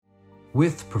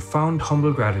with profound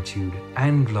humble gratitude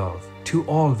and love to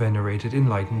all venerated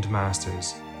enlightened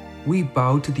masters. We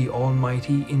bow to the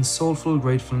Almighty in soulful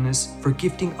gratefulness for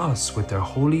gifting us with their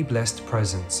holy blessed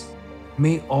presence.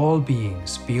 May all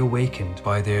beings be awakened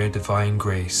by their divine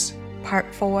grace. Part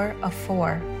 4 of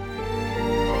 4.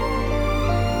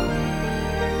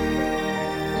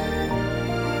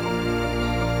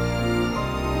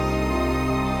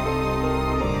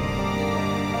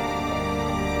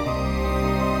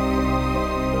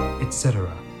 Etc.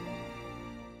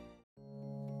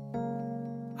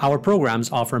 Our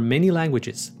programs offer many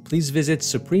languages. Please visit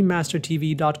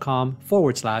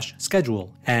suprememastertv.com/schedule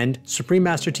and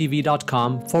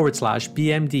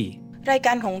suprememastertv.com/bmd. รายก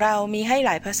ารของเรามีให้ห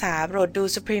ลายภาษาโปรดดู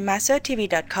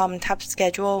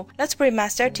suprememastertv.com/schedule และ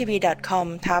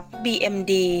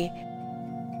suprememastertv.com/bmd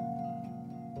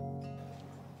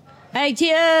Hey,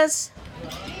 cheers!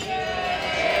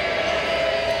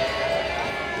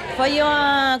 For your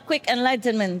quick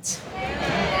enlightenment.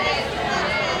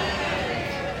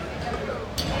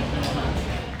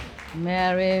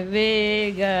 Merry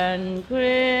Vegan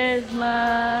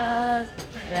Christmas.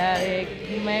 Merry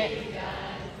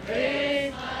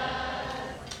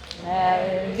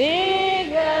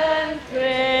Vegan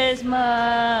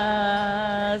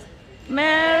Christmas.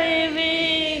 Merry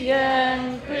Vegan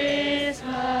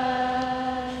Christmas.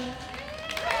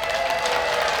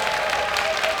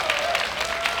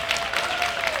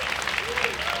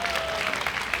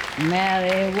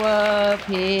 Merry World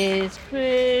Peace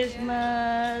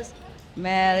Christmas.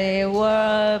 Merry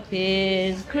World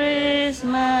Peace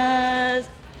Christmas.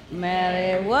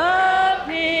 Merry World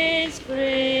Peace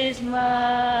Christmas.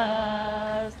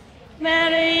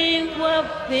 Merry World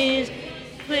Peace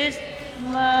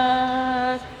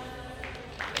Christmas.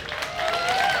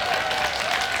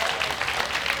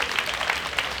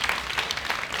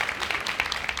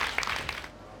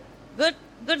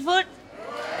 Good food.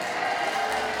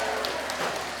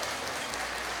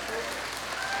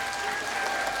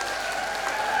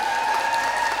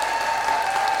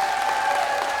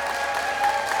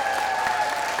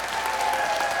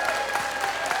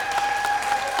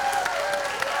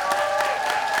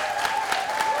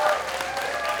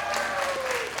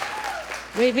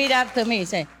 Repeat after me.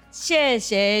 Say, 谢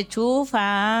谢厨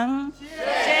房，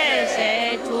谢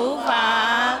谢厨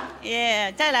房。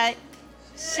Yeah， 再来，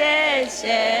谢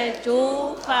谢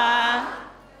厨房。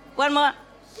One more，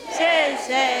 谢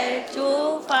谢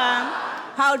厨房。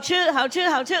好吃，好吃，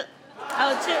好吃，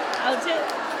好吃，好吃。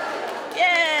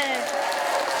Yeah。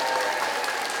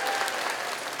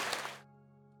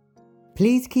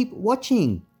 Please keep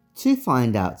watching to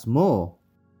find out more.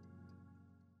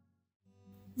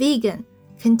 Vegan,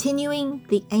 continuing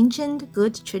the ancient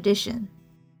good tradition.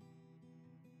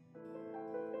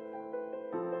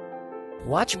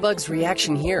 Watch Bug's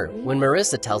reaction here when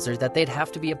Marissa tells her that they'd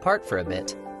have to be apart for a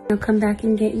bit. I'll come back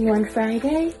and get you on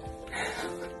Friday.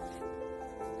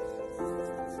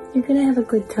 You're gonna have a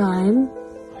good time.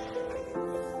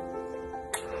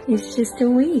 It's just a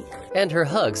week. And her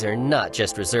hugs are not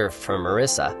just reserved for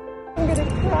Marissa. I'm gonna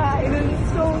cry. This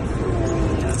is so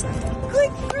sweet.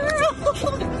 Good girl.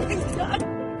 Oh my God.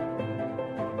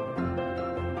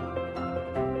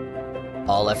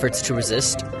 All efforts to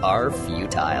resist are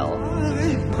futile.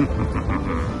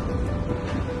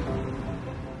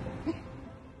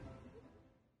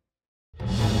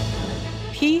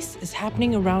 Peace is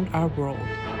happening around our world.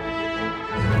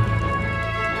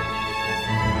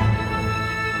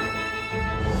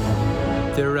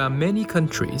 There are many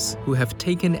countries who have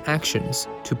taken actions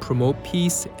to promote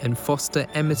peace and foster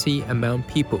amity among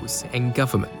peoples and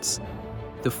governments.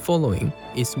 The following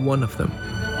is one of them.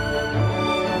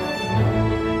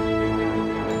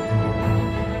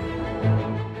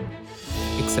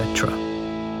 Etc.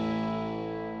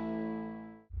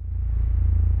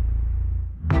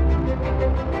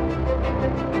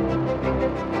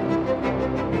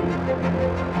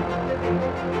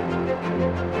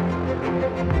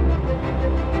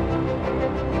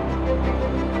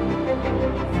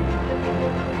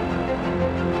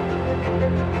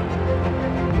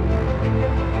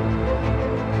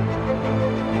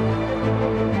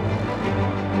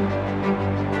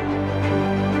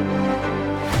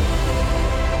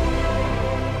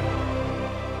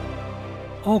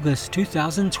 August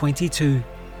 2022.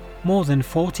 More than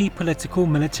 40 political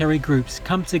military groups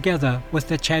come together with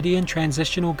the Chadian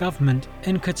transitional government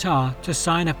in Qatar to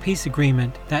sign a peace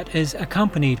agreement that is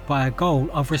accompanied by a goal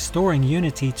of restoring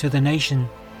unity to the nation.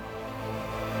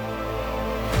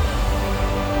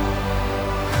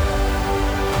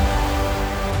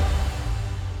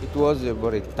 It was a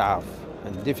very tough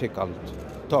and difficult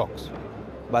talks,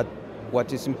 but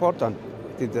what is important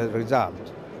It is the result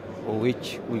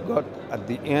which we got at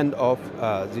the end of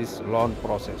this long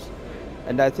process.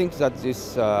 And I think that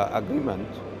this agreement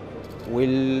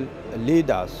will lead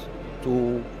us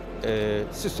to a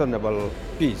sustainable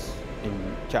peace in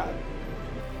Chad.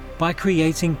 By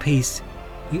creating peace,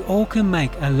 we all can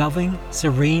make a loving,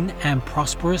 serene and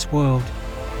prosperous world.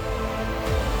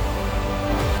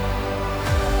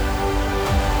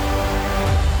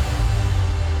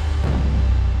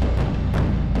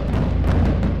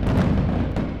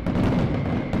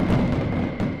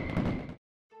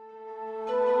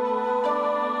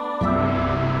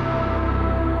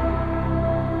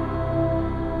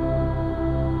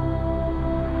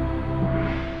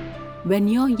 When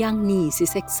your young niece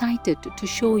is excited to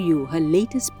show you her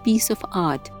latest piece of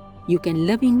art, you can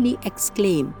lovingly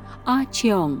exclaim "Ah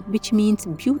Cheong," which means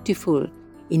beautiful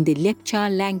in the Lepcha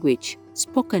language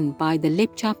spoken by the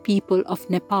Lepcha people of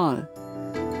Nepal.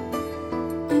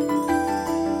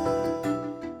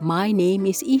 My name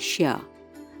is Isha.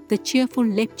 The cheerful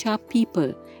Lepcha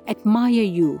people admire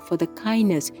you for the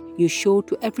kindness you show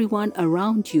to everyone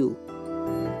around you.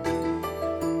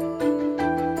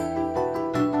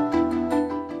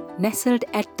 Nestled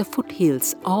at the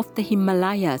foothills of the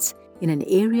Himalayas in an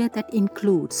area that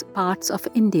includes parts of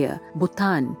India,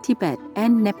 Bhutan, Tibet,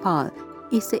 and Nepal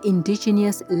is the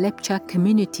indigenous Lepcha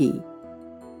community.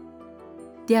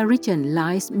 Their region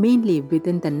lies mainly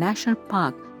within the national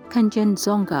park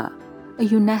Kanchenjunga, a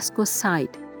UNESCO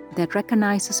site that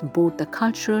recognizes both the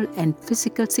cultural and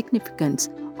physical significance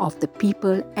of the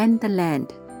people and the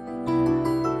land.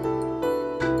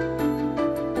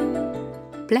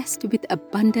 Blessed with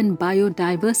abundant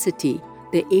biodiversity,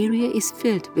 the area is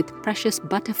filled with precious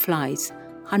butterflies,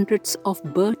 hundreds of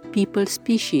bird-people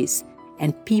species,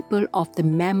 and people of the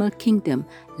mammal kingdom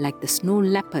like the snow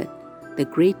leopard, the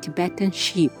great Tibetan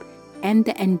sheep, and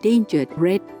the endangered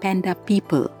red panda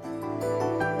people.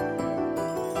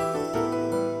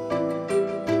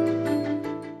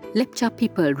 Lepcha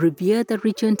people revere the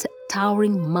region's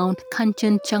towering Mount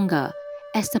Kanchenjunga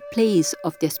as the place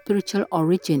of their spiritual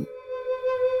origin.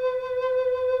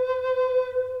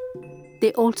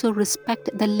 They also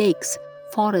respect the lakes,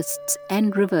 forests,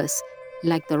 and rivers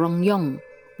like the Rongyong,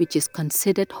 which is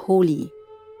considered holy.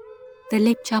 The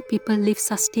Lepcha people live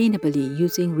sustainably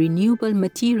using renewable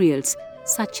materials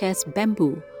such as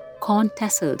bamboo, corn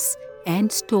tassels,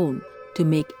 and stone to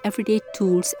make everyday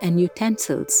tools and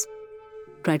utensils.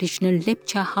 Traditional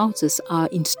Lepcha houses are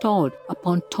installed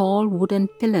upon tall wooden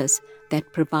pillars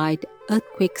that provide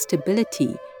earthquake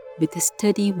stability with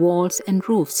sturdy walls and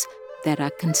roofs that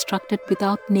are constructed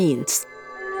without nails.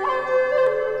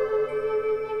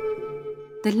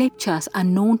 The Lepchas are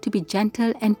known to be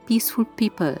gentle and peaceful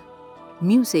people.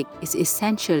 Music is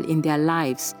essential in their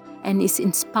lives and is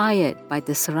inspired by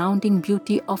the surrounding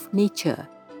beauty of nature.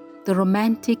 The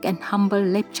romantic and humble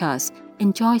Lepchas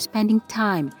enjoy spending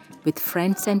time with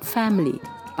friends and family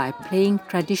by playing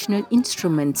traditional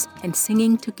instruments and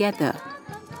singing together.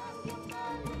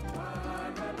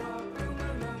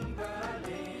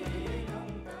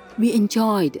 We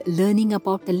enjoyed learning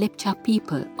about the Lepcha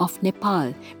people of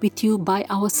Nepal with you by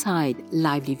our side,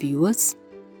 lively viewers.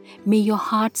 May your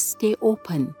hearts stay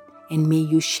open and may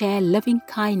you share loving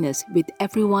kindness with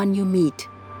everyone you meet.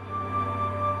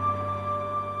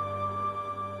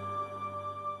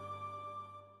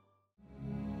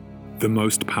 The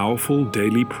most powerful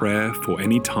daily prayer for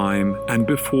any time and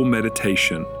before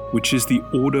meditation, which is the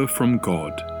order from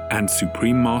God, and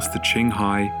Supreme Master Ching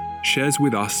Hai shares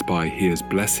with us by His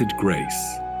blessed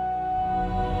grace.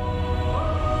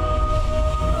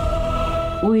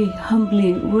 We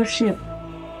humbly worship,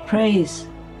 praise,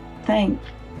 thank,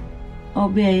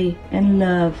 obey, and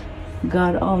love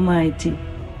God Almighty,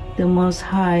 the Most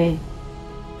High,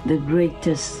 the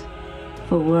greatest,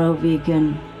 for world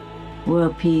vegan,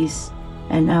 world peace,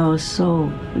 and our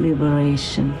soul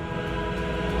liberation.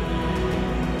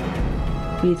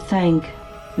 We thank,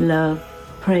 love,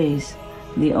 praise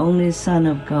the only Son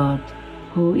of God,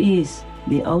 who is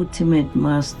the ultimate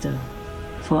Master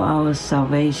for our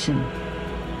salvation.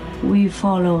 We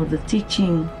follow the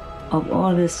teaching of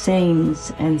all the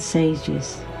saints and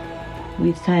sages.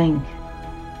 We thank,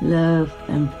 love,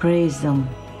 and praise them,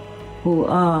 who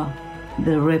are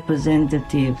the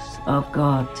representatives of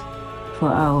God for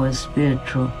our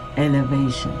spiritual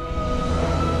elevation.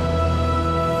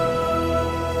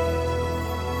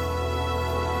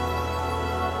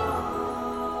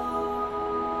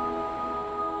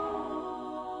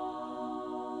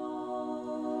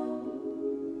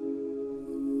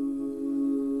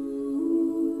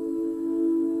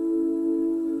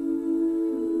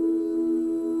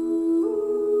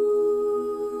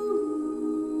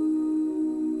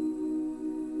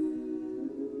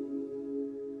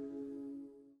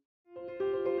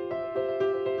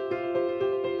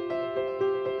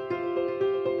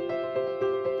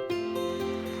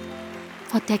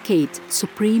 For decades,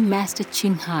 Supreme Master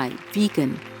Ching Hai,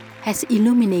 vegan, has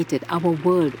illuminated our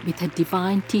world with her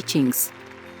divine teachings.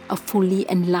 A fully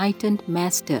enlightened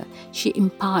master, she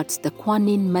imparts the Kuan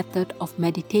Yin method of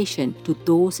meditation to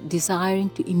those desiring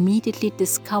to immediately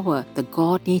discover the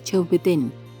God nature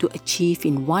within, to achieve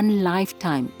in one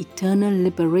lifetime eternal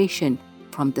liberation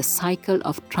from the cycle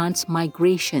of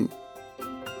transmigration.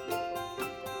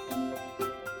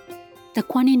 The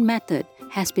Kuan Yin method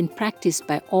has been practiced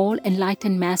by all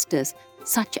enlightened masters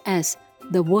such as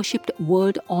the worshipped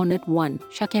world-honored one,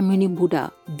 Shakyamuni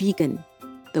Buddha, vegan;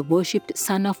 the worshipped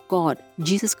Son of God,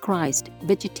 Jesus Christ,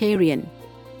 vegetarian;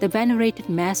 the venerated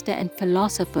master and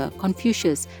philosopher,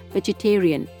 Confucius,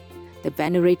 vegetarian; the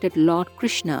venerated Lord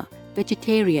Krishna,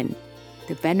 vegetarian;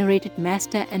 the venerated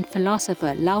master and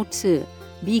philosopher, Lao Tzu,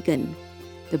 vegan;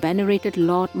 the venerated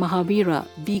Lord Mahavira,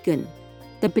 vegan;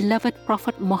 the beloved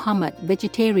Prophet Muhammad,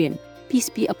 vegetarian, peace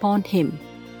be upon him;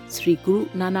 Sri Guru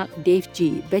Nanak Dev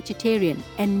Ji, vegetarian,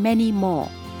 and many more.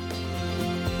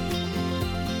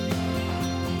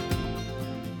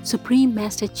 Supreme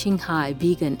Master Ching Hai,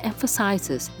 vegan,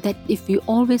 emphasizes that if we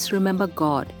always remember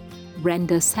God,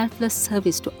 render selfless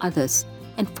service to others,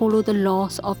 and follow the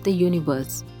laws of the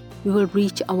universe, we will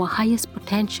reach our highest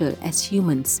potential as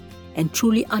humans and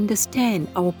truly understand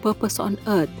our purpose on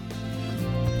earth.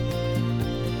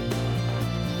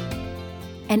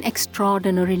 An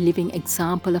extraordinary living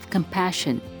example of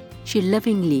compassion, she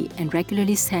lovingly and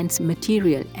regularly sends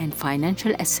material and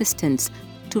financial assistance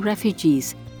to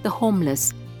refugees, the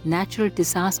homeless, natural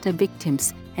disaster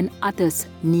victims, and others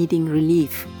needing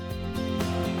relief.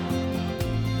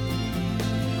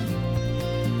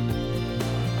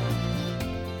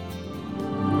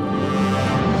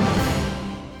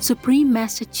 Supreme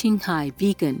Master Ching Hai,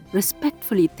 vegan,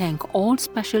 respectfully thank all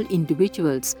special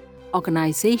individuals,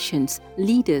 organizations,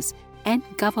 leaders, and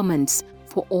governments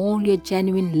for all your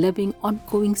genuine, loving,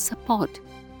 ongoing support.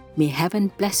 May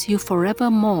heaven bless you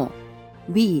forevermore.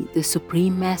 We, the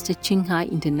Supreme Master Ching Hai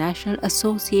International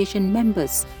Association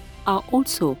members, are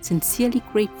also sincerely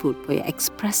grateful for your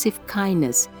expressive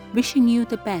kindness, wishing you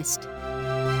the best.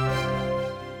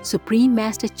 Supreme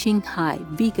Master Ching Hai,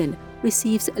 vegan,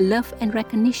 receives love and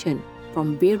recognition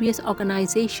from various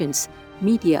organizations,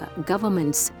 media,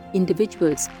 governments,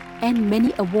 individuals, and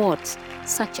many awards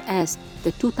such as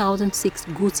the 2006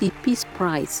 Gusi Peace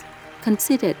Prize,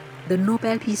 considered the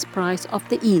Nobel Peace Prize of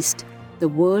the East, the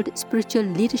World Spiritual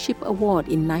Leadership Award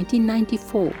in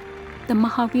 1994, the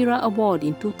Mahavira Award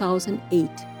in 2008,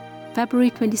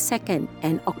 February 22nd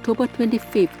and October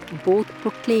 25th both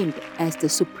proclaimed as the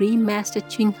Supreme Master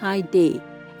Ching Hai Day,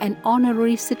 an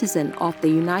honorary citizen of the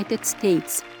United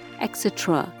States,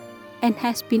 etc., and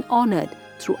has been honored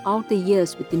throughout the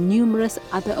years with numerous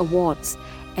other awards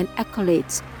and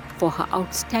accolades for her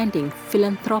outstanding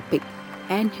philanthropic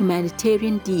and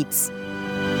humanitarian deeds.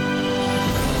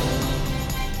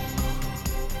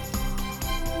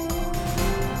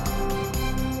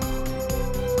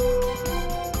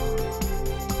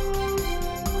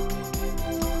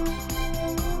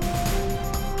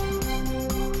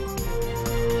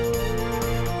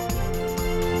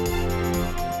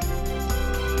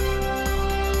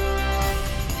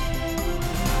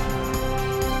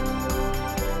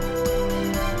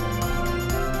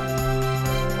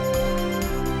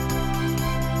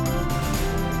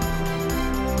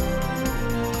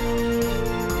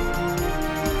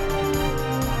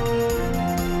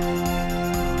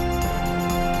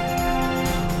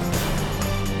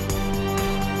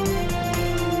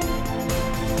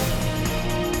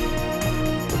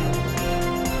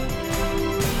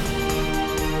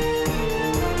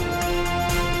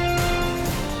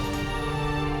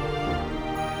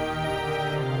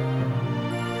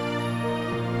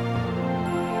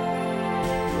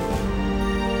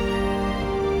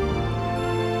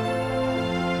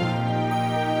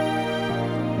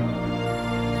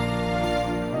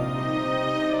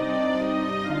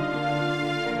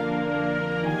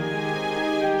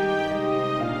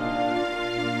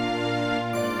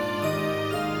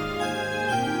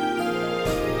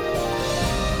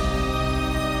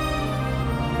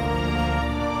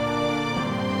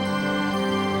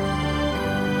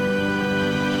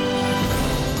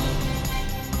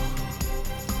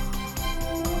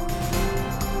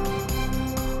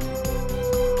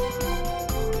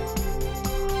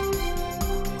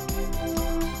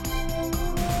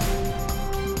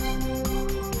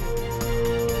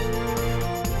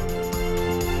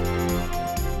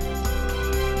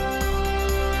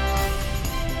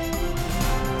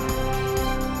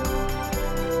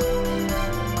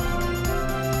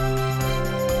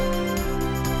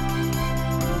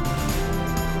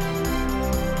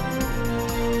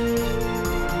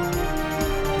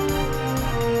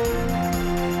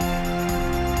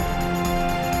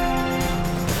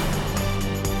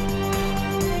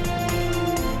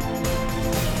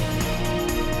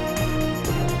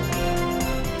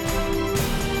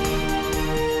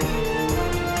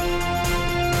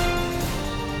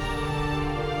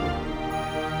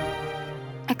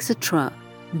 etc.,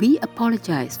 we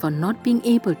apologize for not being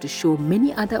able to show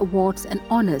many other awards and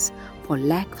honors for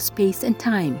lack of space and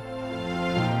time.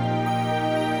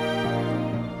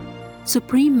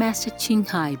 Supreme Master Ching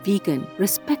Hai Vegan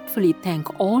respectfully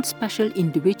thank all special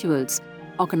individuals,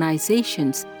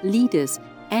 organizations, leaders,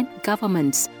 and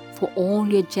governments for all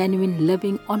your genuine,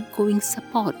 loving, ongoing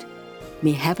support.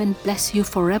 May heaven bless you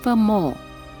forevermore.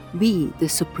 We, the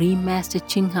Supreme Master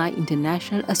Ching Hai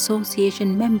International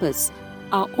Association members,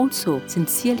 are also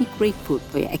sincerely grateful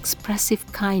for your expressive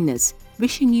kindness,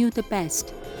 wishing you the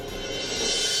best.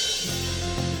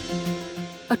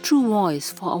 A true voice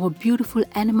for our beautiful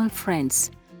animal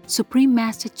friends, Supreme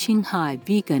Master Ching Hai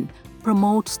Vegan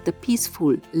promotes the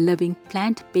peaceful, loving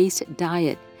plant-based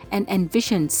diet and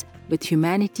envisions with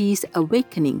humanity's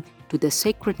awakening to the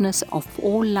sacredness of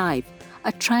all life,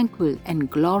 a tranquil and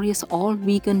glorious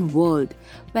all-vegan world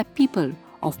where people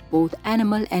of both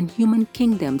animal and human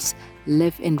kingdoms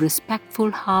live in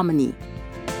respectful harmony.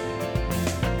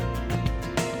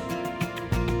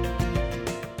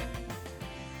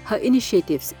 Her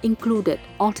initiatives included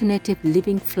alternative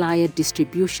living flyer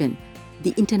distribution,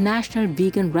 the International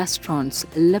Vegan Restaurants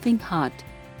Loving Heart,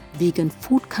 vegan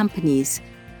food companies,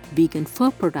 vegan fur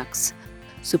products,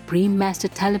 Supreme Master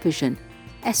Television,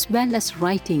 as well as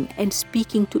writing and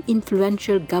speaking to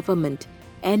influential government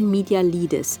and media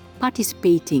leaders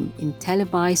participating in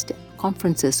televised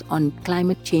conferences on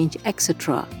climate change,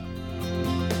 etc.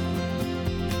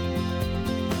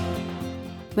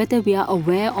 Whether we are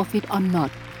aware of it or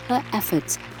not, her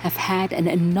efforts have had an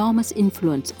enormous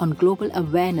influence on global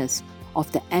awareness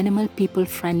of the animal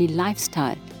people-friendly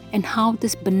lifestyle and how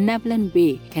this benevolent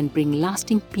way can bring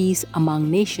lasting peace among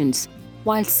nations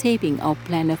while saving our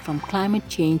planet from climate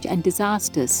change and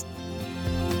disasters.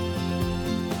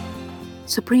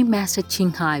 Supreme Master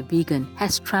Ching Hai Vegan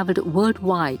has traveled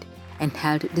worldwide and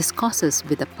held discourses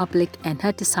with the public and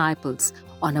her disciples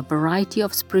on a variety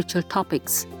of spiritual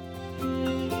topics.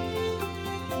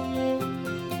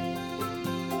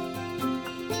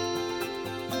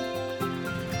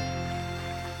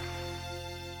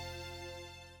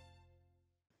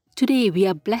 Today, we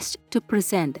are blessed to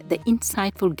present the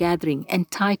insightful gathering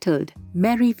entitled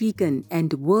Merry Vegan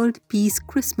and World Peace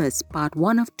Christmas Part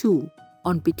 1 of 2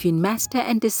 on Between Master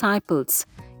and Disciples,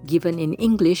 given in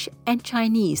English and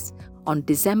Chinese on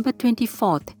December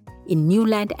 24th in New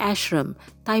Land Ashram,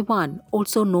 Taiwan,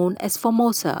 also known as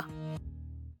Formosa.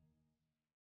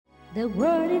 The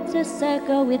world is a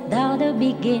circle without a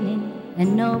beginning,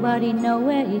 and nobody knows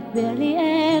where it really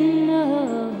ends.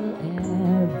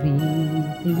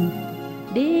 Everything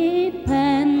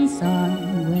depends on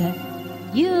where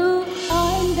you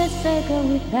are in the circle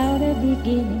without a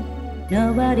beginning.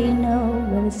 Nobody knows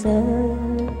where the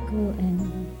circle ends.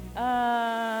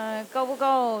 够不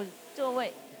够座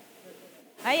位？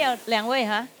还有2位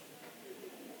哈？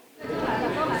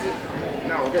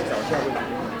那我在找下问题。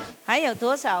还有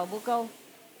多少不够？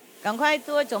赶快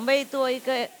多准备多一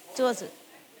个桌子。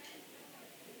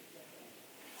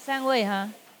3位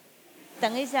哈？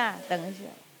等一下，等一下。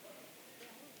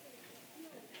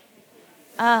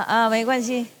没关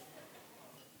系，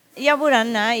要不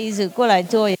然拿椅子过来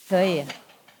坐也可以。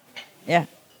呀，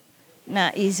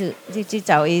拿椅子就去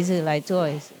找椅子来坐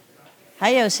一次。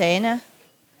还有谁呢？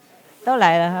都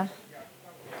来了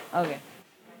哈。OK。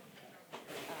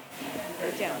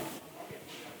就这样。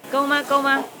够吗？够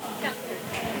吗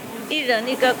？1人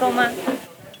1个够吗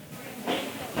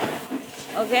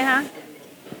 ？OK 哈。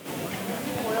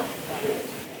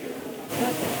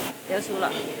结束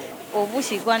了。我不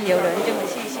习惯有人这么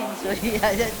细心，所以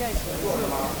还在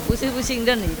不是不信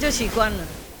任你，就习惯了，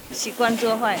习惯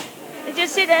做坏。You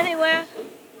just sit anywhere.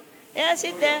 Yeah,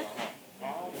 sit there.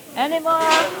 Any more?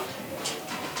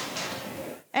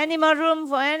 Any more room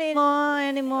for any more?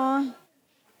 Any more?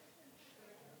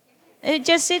 You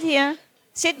just sit here.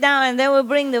 Sit down and they will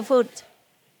bring the food.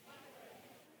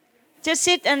 Just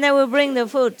sit and they will bring the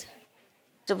food.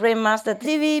 Supreme Master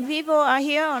TV people are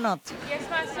here or not? Yes,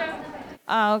 Master.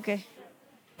 OK.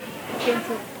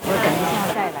 我等一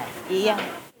下再来，一样。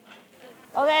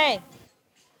OK.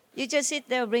 You just sit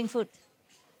there, bring food.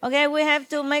 Okay, we have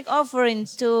to make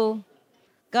offerings to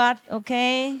God,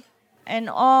 okay, and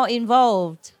all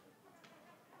involved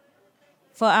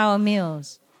for our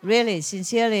meals. Really,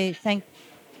 sincerely thank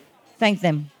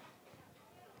them.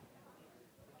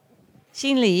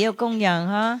 心里要供养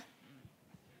哈。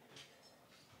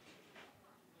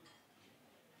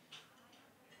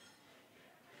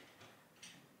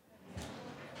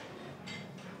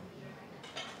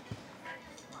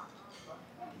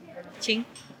请。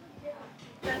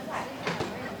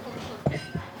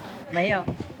没有，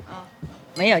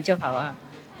没有就好啊。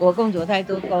我工作太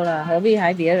多够了，何必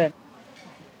还别人？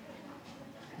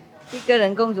一个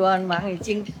人工作很忙，已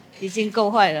经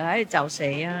够坏了，还找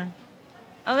谁呀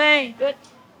？OK， good。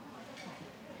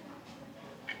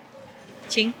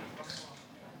请。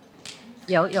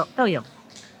有都有。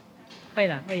会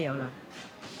了，会有了。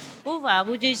不法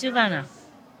不去吃饭了。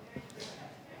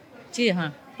去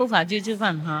哈，不法去吃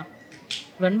饭哈，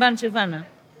轮班吃饭了。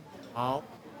好。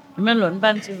你们轮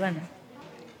班吃饭了？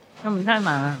他们太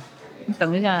忙了，你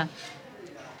等一下，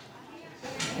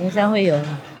等一下会有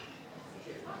了。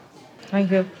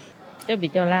Thank you， 这比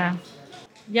较辣。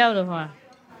要的话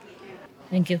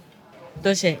 ，Thank you，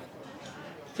 多谢。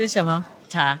这是什么？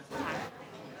茶。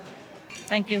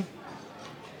Thank you，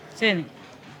 谢谢你。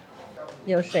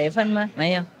有水分吗？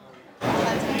没有。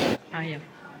还有。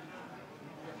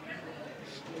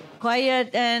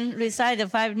Quiet and recite the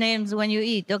 5 names when you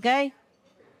eat, okay?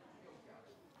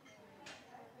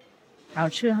 好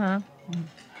吃哈。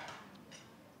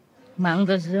忙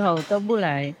的时候都不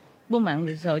来。不忙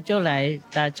的时候就来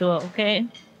打坐 ，OK？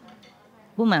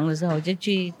 不忙的时候就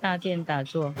去大殿打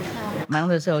坐，忙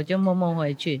的时候就默默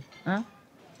回去啊。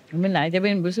我们来这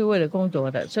边不是为了工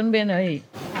作的，顺便而已，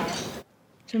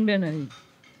顺便而已。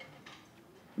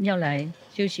要来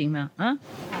修行嘛啊？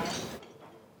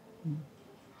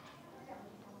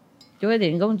多一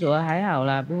点工作还好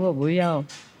啦，不过不要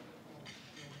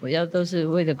都是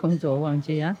为了工作忘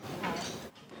记啊。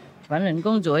反正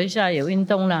工作一下有运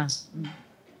动啦，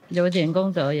有点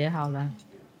工作也好了，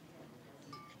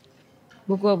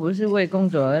不过不是为工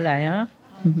作而来啊。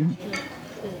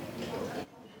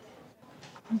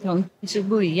同事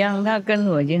不一样，他跟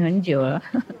我已经很久了，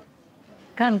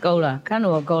看够了，看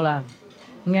我够了，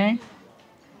应该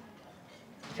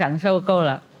享受够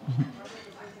了。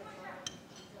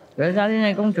可是他现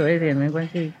在工作一点没关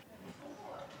系，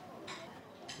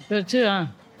就吃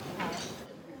啊。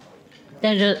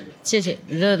但热，谢谢，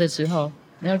热的时候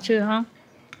你要吃哈。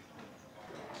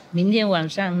明天晚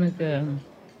上那个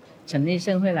陈医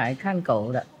生会来看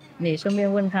狗的，你顺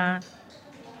便问他，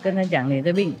跟他讲你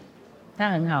的病，他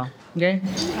很好 ，OK？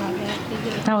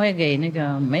 他会给那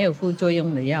个没有副作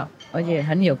用的药，而且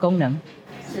很有功能。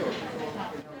是。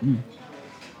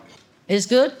It's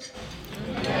good.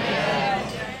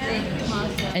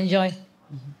 Enjoy.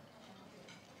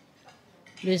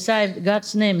 Recite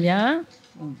God's name, yeah?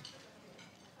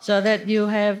 So that you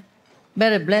have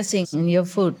better blessing in your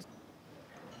food.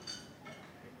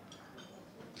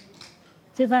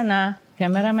 吃饭啊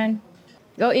 ，cameraman，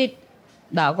 go eat，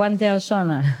 打关掉算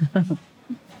了。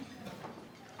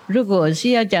如果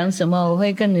需要讲什么，我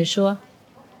会跟你说。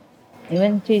你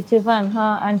们去吃饭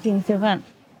哈，安静吃饭。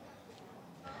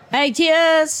Hey,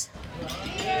 cheers!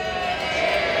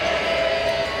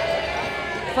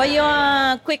 For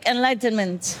your quick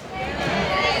enlightenment.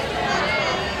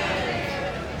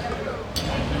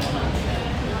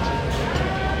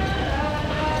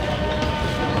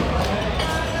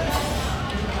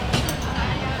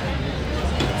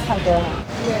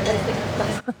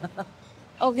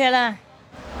 OK 了。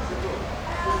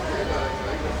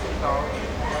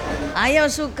还要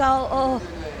树膏哦。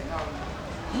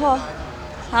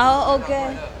好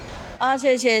OK。啊，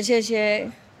谢谢，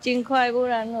尽快，不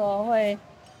然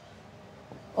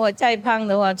我再胖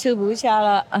的话吃不下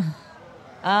了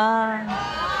啊。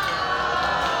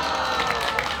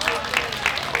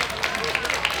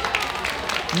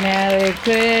Merry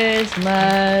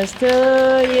Christmas to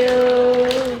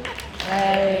you.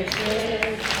 Merry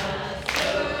Christmas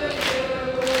to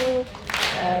you.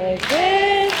 Merry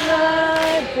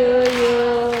Christmas to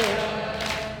you.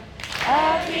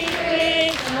 Happy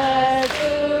Christmas to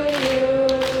you.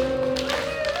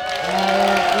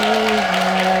 Merry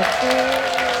Christmas to you.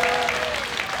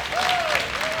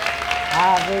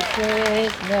 Happy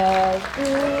Christmas to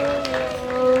you.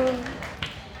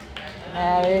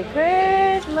 Merry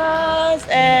Christmas,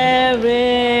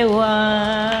 everyone.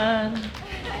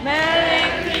 Merry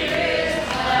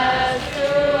Christmas to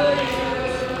you.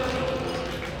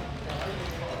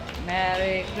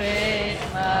 Merry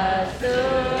Christmas to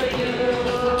you.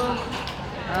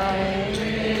 Merry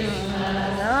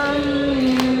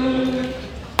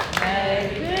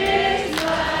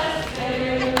Christmas,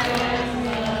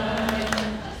 everyone.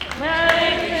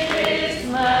 Merry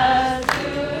Christmas to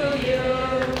you.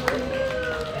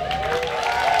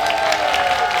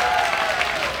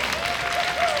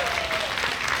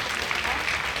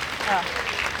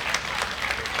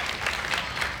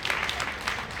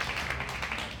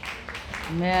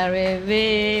 Merry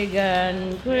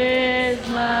Vegan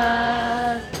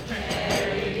Christmas.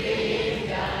 Merry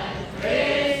Vegan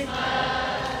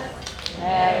Christmas.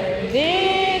 Merry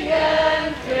Vegan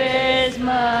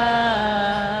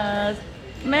Christmas.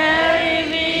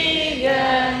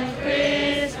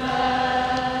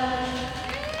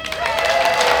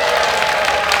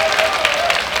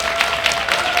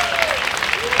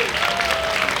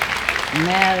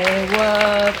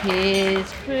 World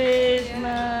Peace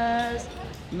Christmas.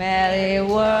 Merry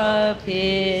World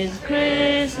Peace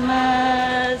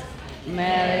Christmas.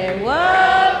 Merry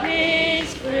World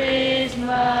Peace Christmas.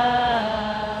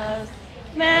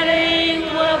 Merry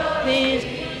World Peace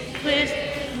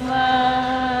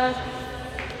Christmas.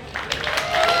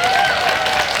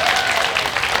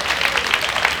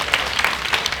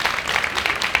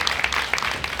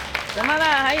 怎么了？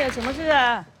还有什么事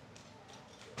啊？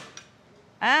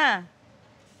啊，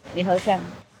你和尚，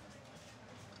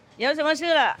有什么事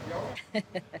了？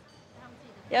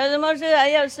有什么事还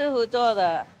要师傅做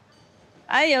的？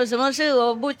还有什么事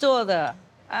我不做的？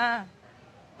啊，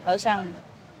和尚，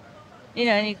一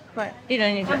人一块，一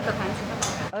人一块。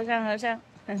和尚，和尚，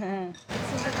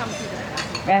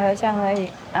来和尚而已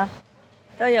啊，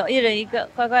都有一人一个，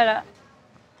快快了。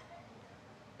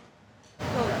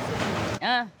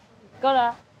啊，够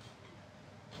了，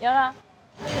有了。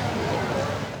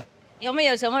有没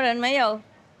有什么人没有？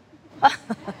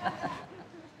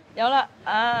有了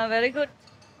啊 ，very good。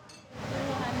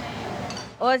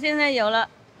我现在有了，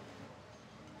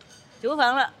厨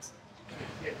房了。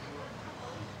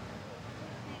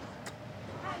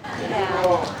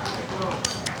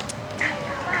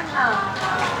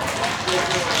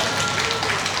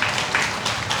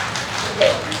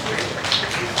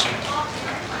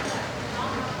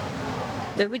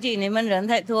对不起，你们人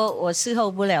太多，我伺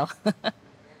候不了。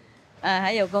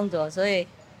还有工作，所以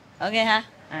OK 哈，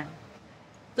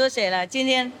多谢了，今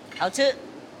天好吃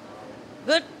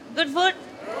 ，good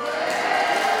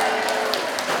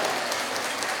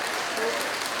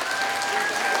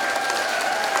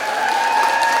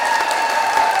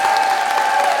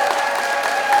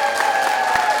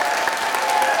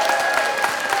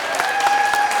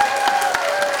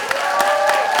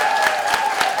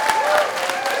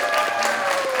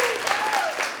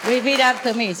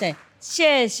after me, say.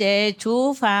 谢谢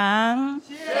厨房，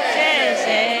谢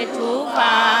谢厨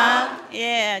房，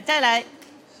耶！再来，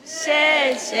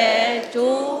谢谢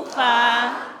厨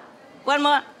房。One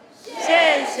more，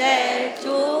 谢谢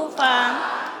厨房，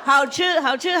好吃，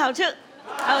好吃，好吃，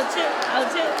好吃，好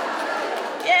吃，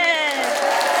耶！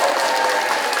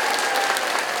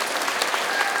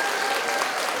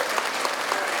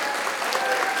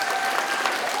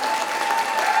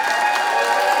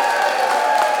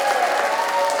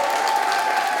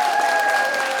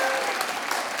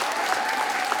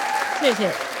谢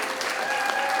谢，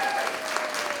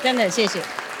真的谢谢。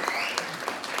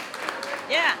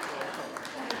Yeah，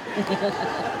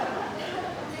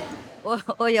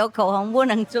 我有口红不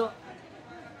能做。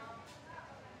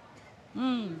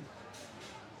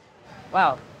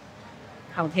哇，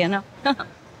好甜哦！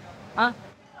啊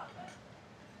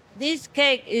 ，This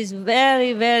cake is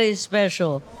very very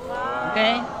special.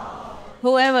 Okay,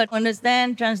 whoever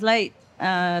understand, translate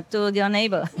to your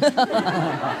neighbor.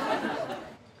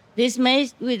 This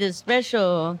made with a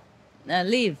special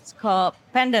leaves called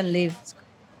pandan leaves.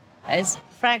 It's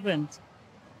fragrant.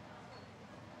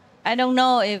 I don't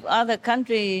know if other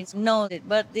countries know it,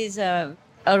 but these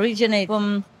originate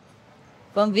from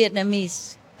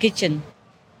Vietnamese kitchen.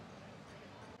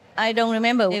 I don't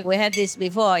remember if we had this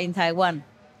before in Taiwan.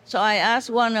 So I asked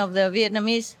one of the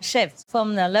Vietnamese chefs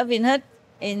from the Loving Hut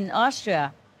in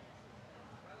Austria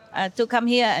to come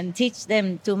here and teach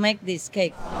them to make this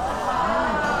cake.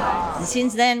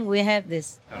 Since then, we have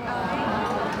this.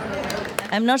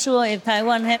 I'm not sure if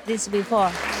Taiwan had this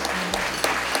before.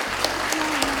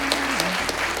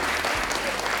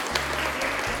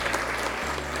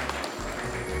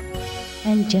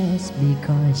 And just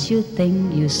because you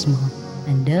think you're smart,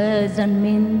 and doesn't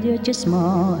mean you're just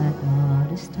small at all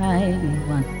this time you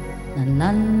want. La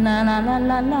la la la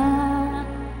la la.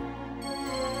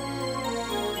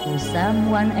 To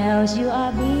someone else you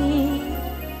are being.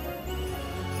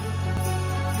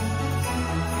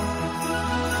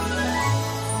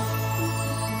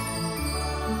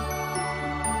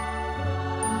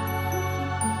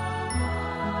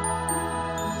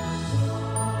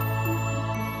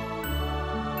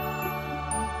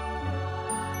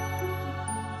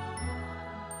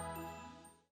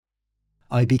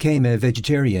 I became a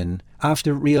vegetarian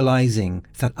after realizing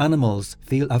that animals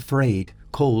feel afraid,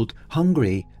 cold,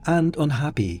 hungry, and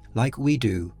unhappy like we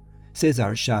do.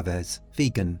 Cesar Chavez,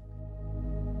 vegan.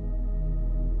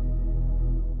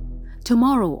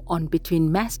 Tomorrow on Between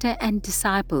Master and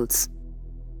Disciples.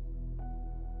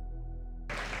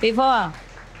 Before,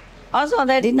 also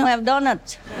they didn't have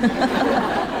donuts.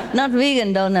 Not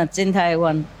vegan donuts in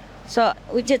Taiwan. So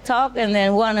we just talked, and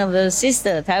then one of the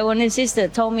Taiwanese sister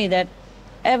told me that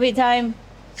every time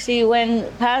she went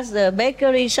past the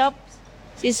bakery shop,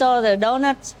 she saw the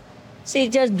donuts, She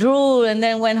just drew and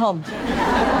then went home.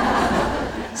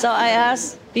 So I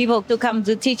asked people to come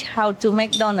to teach how to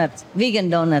make donuts, vegan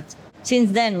donuts.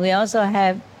 Since then, we also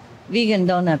have vegan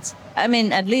donuts. I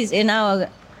mean, at least in our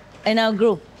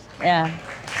group. Yeah,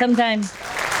 sometimes.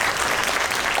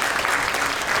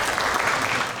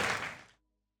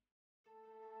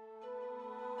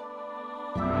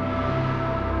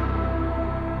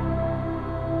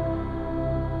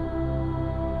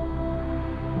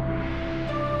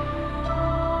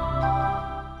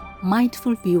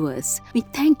 Mindful viewers, we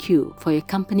thank you for your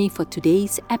company for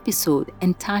today's episode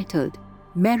entitled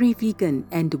Merry Vegan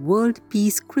and World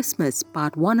Peace Christmas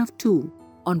Part 1 of 2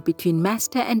 on Between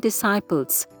Master and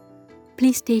Disciples.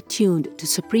 Please stay tuned to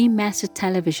Supreme Master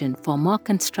Television for more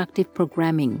constructive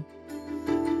programming.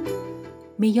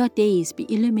 May your days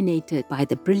be illuminated by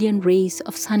the brilliant rays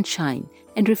of sunshine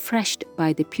and refreshed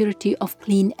by the purity of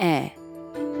clean air.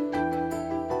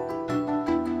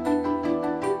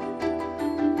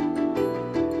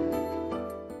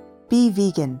 Be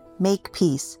vegan, make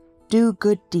peace, do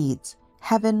good deeds.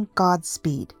 Heaven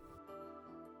Godspeed.